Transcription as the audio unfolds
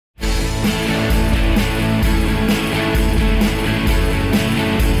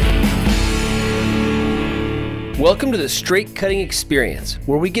Welcome to the Straight Cutting Experience,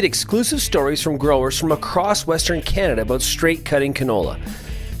 where we get exclusive stories from growers from across Western Canada about straight cutting canola.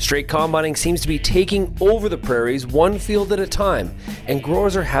 Straight combining seems to be taking over the prairies one field at a time, and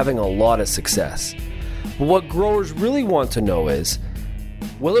growers are having a lot of success. But what growers really want to know is,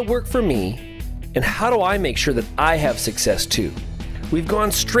 will it work for me, and how do I make sure that I have success too? We've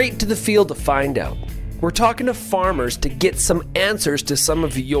gone straight to the field to find out. We're talking to farmers to get some answers to some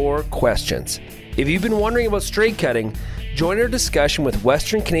of your questions. If you've been wondering about straight cutting, join our discussion with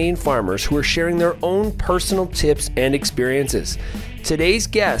Western Canadian farmers who are sharing their own personal tips and experiences. Today's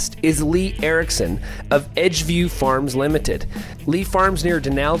guest is Lee Erickson of Edgeview Farms Limited. Lee farms near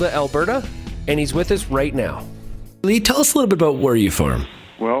Donalda, Alberta, and he's with us right now. Lee, tell us a little bit about where you farm.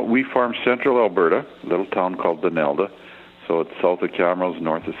 Well, we farm central Alberta, a little town called Donalda. So it's south of Camrose,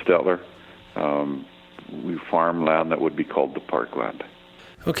 north of Stettler. We farm land that would be called the parkland.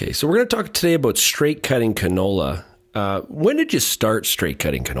 Okay, so we're going to talk today about straight cutting canola. When did you start straight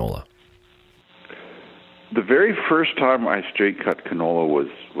cutting canola? The very first time I straight cut canola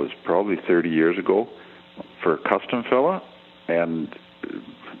was probably 30 years ago for a custom fella, and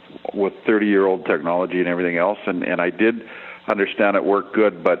with 30-year-old technology and everything else. And I did understand it worked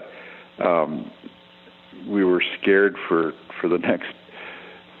good, but we were scared for the next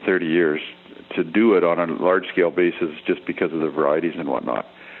 30 years to do it on a large-scale basis just because of the varieties and whatnot.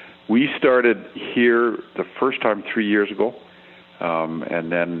 We started here the first time 3 years ago, and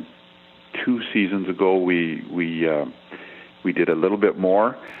then 2 seasons ago we did a little bit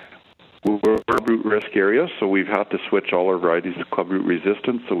more. We were clubroot risk area, so we've had to switch all our varieties to clubroot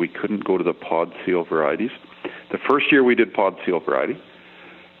resistant, so we couldn't go to the pod seal varieties. The first year we did pod seal variety,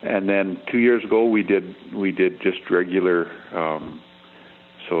 and then 2 years ago we did just regular.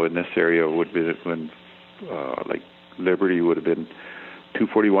 So in this area would be when like Liberty would have been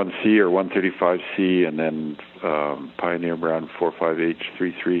 241C or 135C, and then Pioneer Brown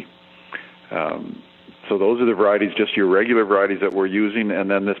 45H33. So those are the varieties, just your regular varieties that we're using. And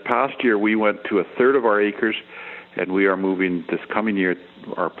then this past year we went to a third of our acres, and we are moving this coming year.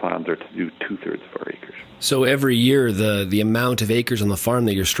 Our plans are to do 2/3 of our acres. So every year the amount of acres on the farm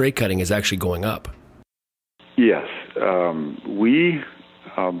that you're straight cutting is actually going up. Yes,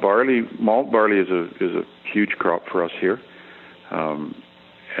 malt barley is a huge crop for us here,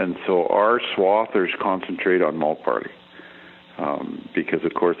 and so our swathers concentrate on malt barley, because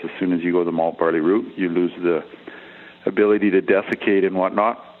of course as soon as you go the malt barley route, you lose the ability to desiccate and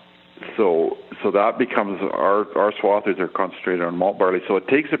whatnot. So that becomes our swathers are concentrated on malt barley. So it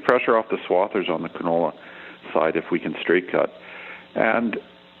takes the pressure off the swathers on the canola side if we can straight cut, and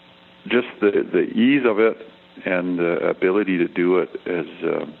just the ease of it and the ability to do it is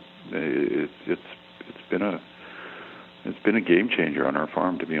it's been a game changer on our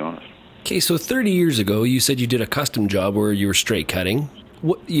farm, to be honest. Okay, so 30 years ago, you said you did a custom job where you were straight cutting.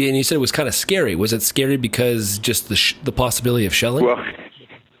 And you said it was kind of scary. Was it scary because just the possibility of shelling? Well,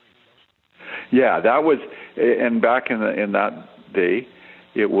 yeah, that was, and back in that day,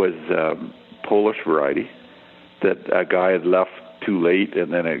 it was Polish variety that a guy had left too late,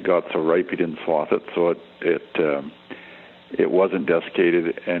 and then it got so ripe he didn't swath it, so it wasn't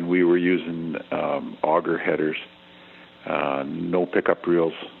desiccated, and we were using auger headers, no pickup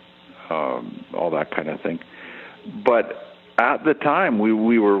reels, all that kind of thing. But at the time,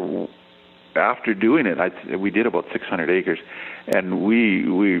 we were, after doing it, we did about 600 acres, and we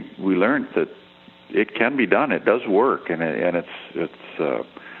learned that it can be done. It does work, and it's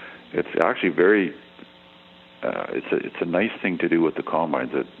actually very. It's a nice thing to do with the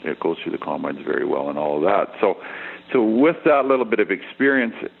combines. It goes through the combines very well and all of that. So with that little bit of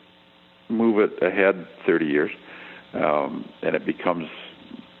experience, move it ahead 30 years, and it becomes,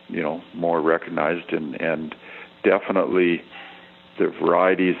 more recognized, and definitely the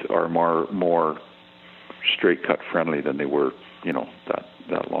varieties are more straight cut friendly than they were,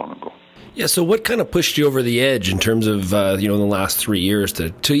 that long ago. Yeah, so what kind of pushed you over the edge in terms of, in the last 3 years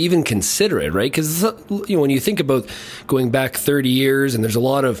to even consider it, right? Because, when you think about going back 30 years and there's a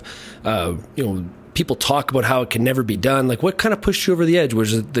lot of, people talk about how it can never be done, like what kind of pushed you over the edge?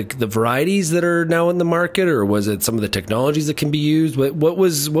 Was it the varieties that are now in the market, or was it some of the technologies that can be used? What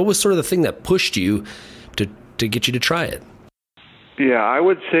was sort of the thing that pushed you to get you to try it? Yeah, I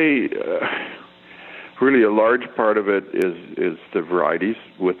would say... really, a large part of it is the varieties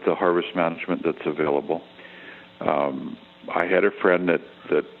with the harvest management that's available. I had a friend that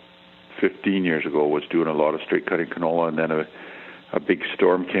 15 years ago was doing a lot of straight cutting canola, and then a big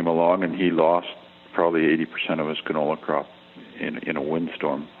storm came along, and he lost probably 80% of his canola crop in a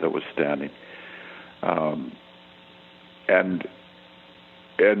windstorm that was standing. And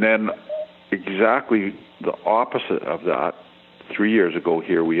then exactly the opposite of that. 3 years ago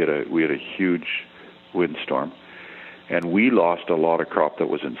here, we had a huge windstorm, and we lost a lot of crop that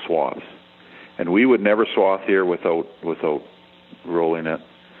was in swaths. And we would never swath here without rolling it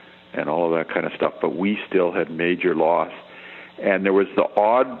and all of that kind of stuff, but we still had major loss. And there was the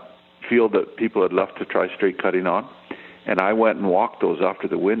odd field that people had left to try straight cutting on, and I went and walked those after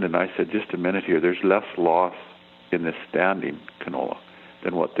the wind, and I said, just a minute here, there's less loss in this standing canola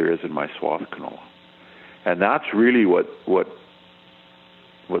than what there is in my swath canola. And that's really what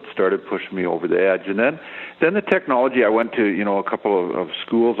started pushing me over the edge. And then the technology, I went to, a couple of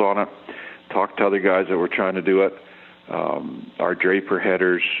schools on it, talked to other guys that were trying to do it. Our draper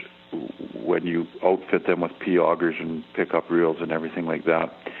headers, when you outfit them with P-augers and pickup reels and everything like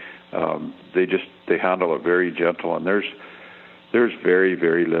that, they handle it very gentle, and there's very,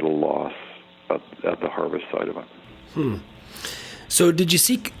 very little loss at the harvest side of it. So did you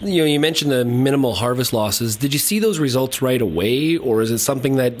see, you mentioned the minimal harvest losses. Did you see those results right away, or is it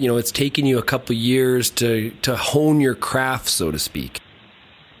something that, it's taken you a couple of years to hone your craft, so to speak?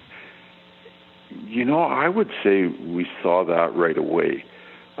 I would say we saw that right away.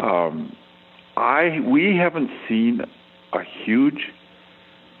 We haven't seen a huge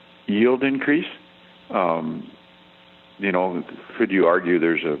yield increase. Could you argue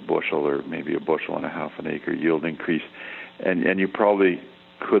there's a bushel or maybe a bushel and a half an acre yield increase? And you probably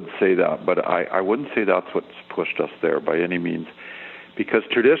could say that, but I wouldn't say that's what's pushed us there by any means, because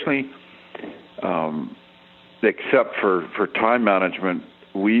traditionally, except for time management,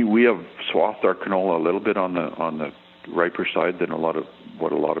 we have swathed our canola a little bit on the riper side than a lot of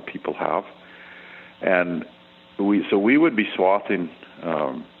people have, and we would be swathing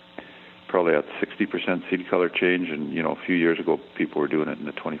probably at 60% seed color change, and a few years ago people were doing it in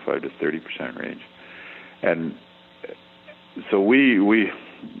the 25 to 30% range, and and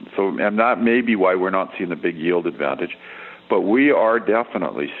that may be why we're not seeing the big yield advantage, but we are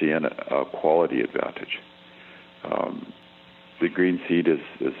definitely seeing a quality advantage. The green seed is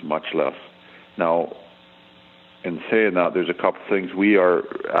much less. Now, in saying that, there's a couple things. We are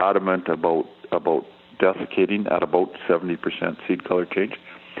adamant about desiccating at about 70% seed color change,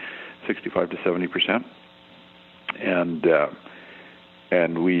 65 to 70%,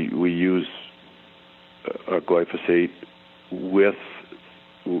 and we use a glyphosate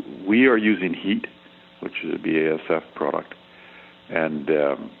we are using heat, which is a BASF product, and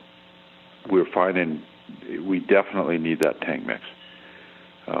we're finding we definitely need that tank mix.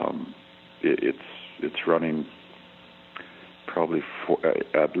 It's running probably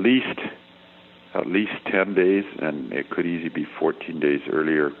at least 10 days, and it could easily be 14 days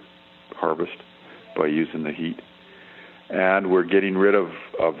earlier harvest by using the heat. And we're getting rid of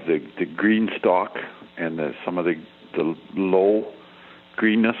the green stalk and some of the low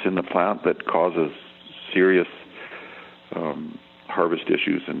greenness in the plant that causes serious harvest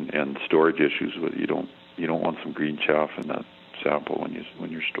issues and storage issues. You don't want some green chaff in that sample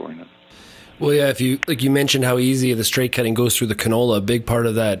when you're storing it. Well, yeah, if you mentioned how easy the straight cutting goes through the canola, a big part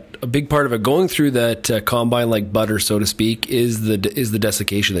of it going through that combine like butter, so to speak, is the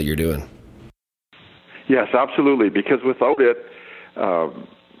desiccation that you're doing. Yes, absolutely. Because without it,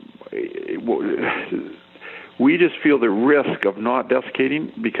 we just feel the risk of not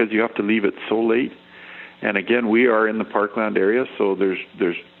desiccating because you have to leave it so late. And again, we are in the parkland area, so there's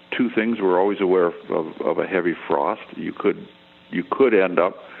two things we're always aware of a heavy frost. You could end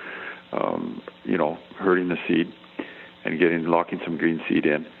up, hurting the seed and locking some green seed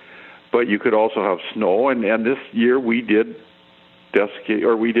in. But you could also have snow, and this year we did desiccate,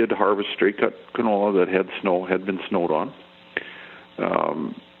 or we did harvest straight cut canola that had been snowed on.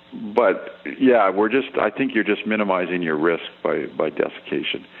 But yeah, I think you're just minimizing your risk by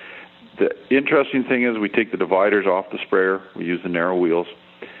desiccation. The interesting thing is we take the dividers off the sprayer, we use the narrow wheels,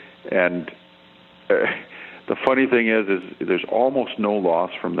 and the funny thing is there's almost no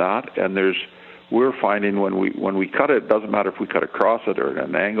loss from that, and we're finding when we cut it doesn't matter if we cut across it or at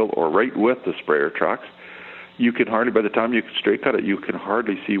an angle or right with the sprayer tracks, you can hardly, by the time you straight cut it, you can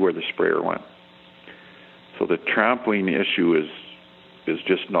hardly see where the sprayer went. So the trampling issue is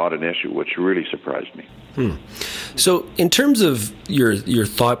just not an issue, which really surprised me. So in terms of your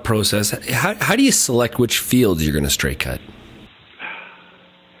thought process, how do you select which fields you're going to straight cut?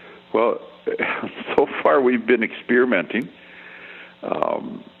 Well, so far we've been experimenting.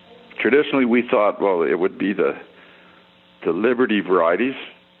 Traditionally we thought, well, it would be the Liberty varieties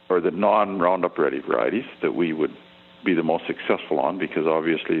or the non-Roundup ready varieties that we would be the most successful on, because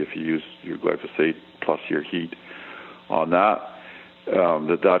obviously if you use your glyphosate plus your heat on that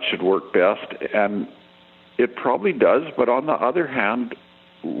should work best, and it probably does. But on the other hand,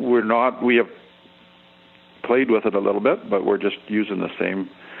 we have played with it a little bit, but we're just using the same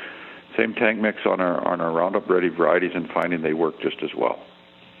tank mix on our Roundup Ready varieties and finding they work just as well.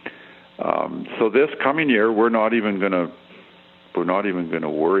 So this coming year, we're not even going to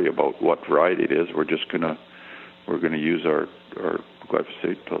worry about what variety it is. We're going to use our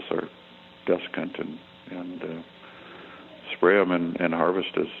glyphosate plus our desiccant and spray them and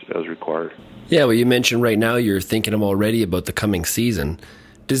harvest as required. Yeah, well, you mentioned right now you're thinking already about the coming season.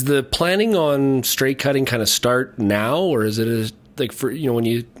 Does the planning on straight cutting kind of start now, or is it like for when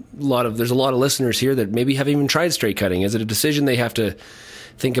there's a lot of listeners here that maybe haven't even tried straight cutting? Is it a decision they have to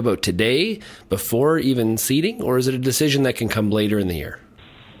think about today before even seeding, or is it a decision that can come later in the year?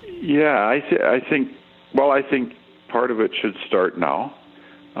 Yeah, I think part of it should start now.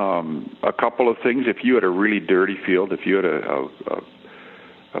 A couple of things. If you had a really dirty field, if you had a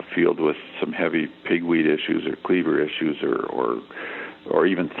field with some heavy pigweed issues or cleaver issues or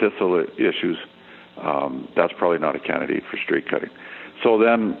even thistle issues, that's probably not a candidate for straight cutting. So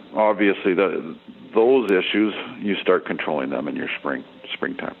then, obviously, those issues, you start controlling them in your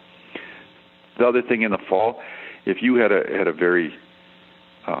springtime. The other thing in the fall, if you had a very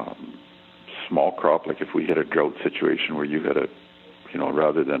small crop, like if we had a drought situation where you had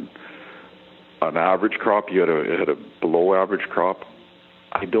rather than an average crop, you had a below average crop.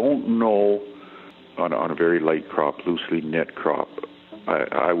 I don't know on a very light crop, loosely knit crop,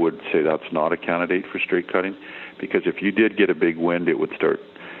 I would say that's not a candidate for straight cutting, because if you did get a big wind, it would start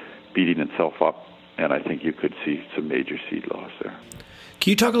beating itself up, and I think you could see some major seed loss there.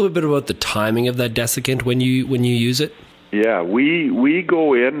 Can you talk a little bit about the timing of that desiccant when you use it? Yeah, we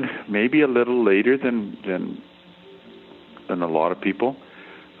go in maybe a little later than a lot of people,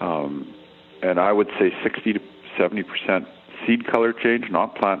 and I would say 60 to 70% seed color change,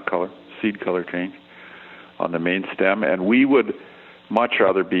 not plant color, seed color change on the main stem, and we would much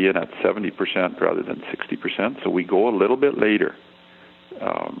rather be in at 70% rather than 60%, so we go a little bit later.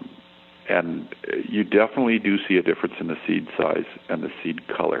 And you definitely do see a difference in the seed size and the seed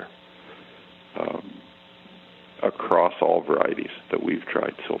color across all varieties that we've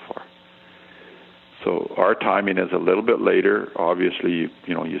tried so far. So our timing is a little bit later. Obviously,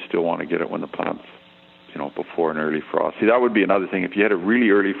 you still want to get it when the plant's, before an early frost. See, that would be another thing. If you had a really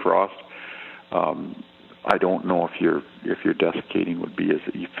early frost, I don't know if your desiccating would be as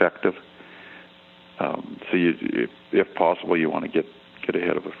effective. So if possible, you want to get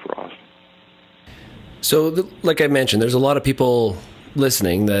ahead of a frost. So, like I mentioned, there's a lot of people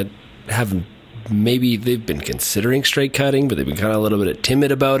listening that maybe they've been considering straight cutting, but they've been kind of a little bit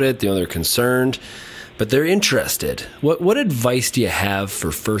timid about it. They're concerned, but they're interested. What advice do you have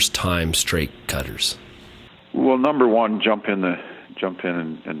for first-time straight cutters? Well, number one, jump in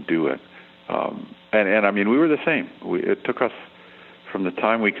and do it. And I mean, we were the same. It took us from the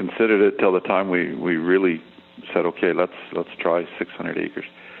time we considered it till the time we really said, okay, let's try 600 acres.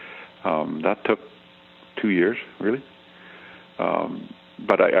 That took 2 years, really.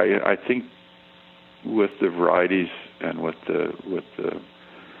 But I think with the varieties and with the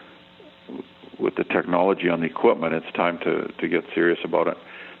technology on the equipment, it's time to get serious about it.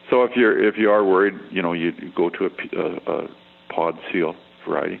 So if you are worried, you go to a pod seal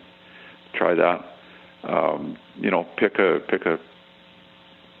variety. Try that. Pick a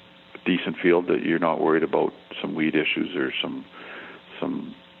decent field that you're not worried about some weed issues or some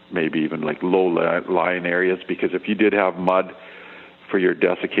maybe even like low lying areas, because if you did have mud for your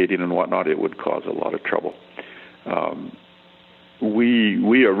desiccating and whatnot, it would cause a lot of trouble.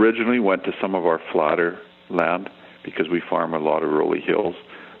 We originally went to some of our flatter land because we farm a lot of rolly hills,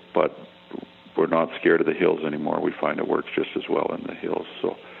 but we're not scared of the hills anymore. We find it works just as well in the hills.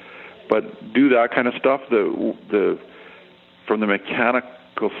 So, but do that kind of stuff. From the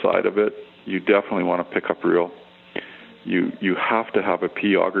mechanical side of it, you definitely want to pick up reel. You have to have a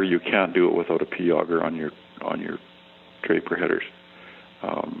P auger. You can't do it without a P auger on your draper headers.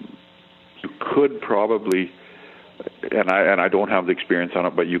 You could probably, and I don't have the experience on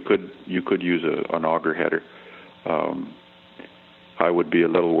it, but you could use an auger header. I would be a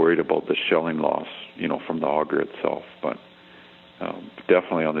little worried about the shelling loss, from the auger itself, but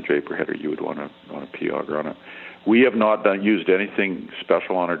definitely on the draper header you would want a P auger on it. We have not used anything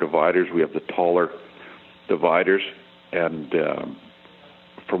special on our dividers. We have the taller dividers, and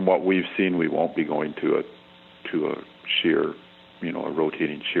from what we've seen, we won't be going to a shear, a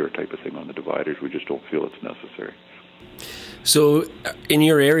rotating shear type of thing on the dividers. We just don't feel it's necessary. So, in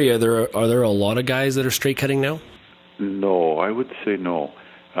your area, are there a lot of guys that are straight cutting now? No, I would say no.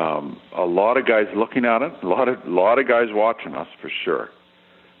 A lot of guys looking at it. A lot of guys watching us for sure.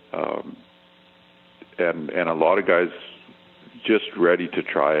 And a lot of guys just ready to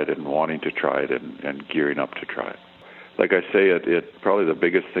try it and wanting to try it and gearing up to try it. Like I say, it probably the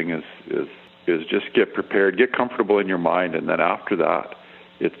biggest thing is just get prepared, get comfortable in your mind, and then after that,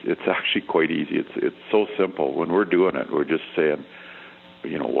 it's actually quite easy. It's so simple. When we're doing it, we're just saying,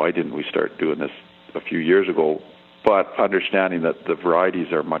 why didn't we start doing this a few years ago? But understanding that the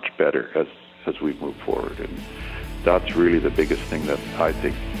varieties are much better as we move forward, and that's really the biggest thing that I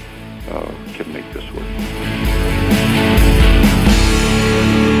think can make this work.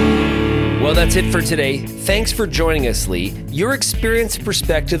 Well, that's it for today. Thanks for joining us, Lee. Your experience and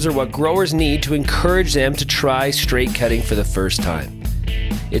perspectives are what growers need to encourage them to try straight cutting for the first time.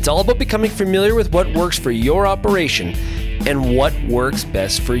 It's all about becoming familiar with what works for your operation and what works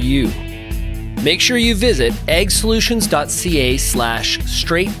best for you. Make sure you visit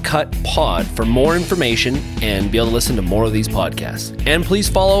agsolutions.ca/straightcutpod for more information and be able to listen to more of these podcasts. And please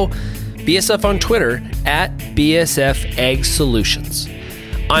follow BASF on Twitter at BASF Ag Solutions.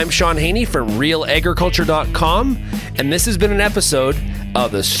 I'm Sean Haney from RealAgriculture.com, and this has been an episode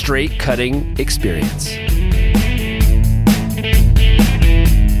of the Straight Cutting Experience.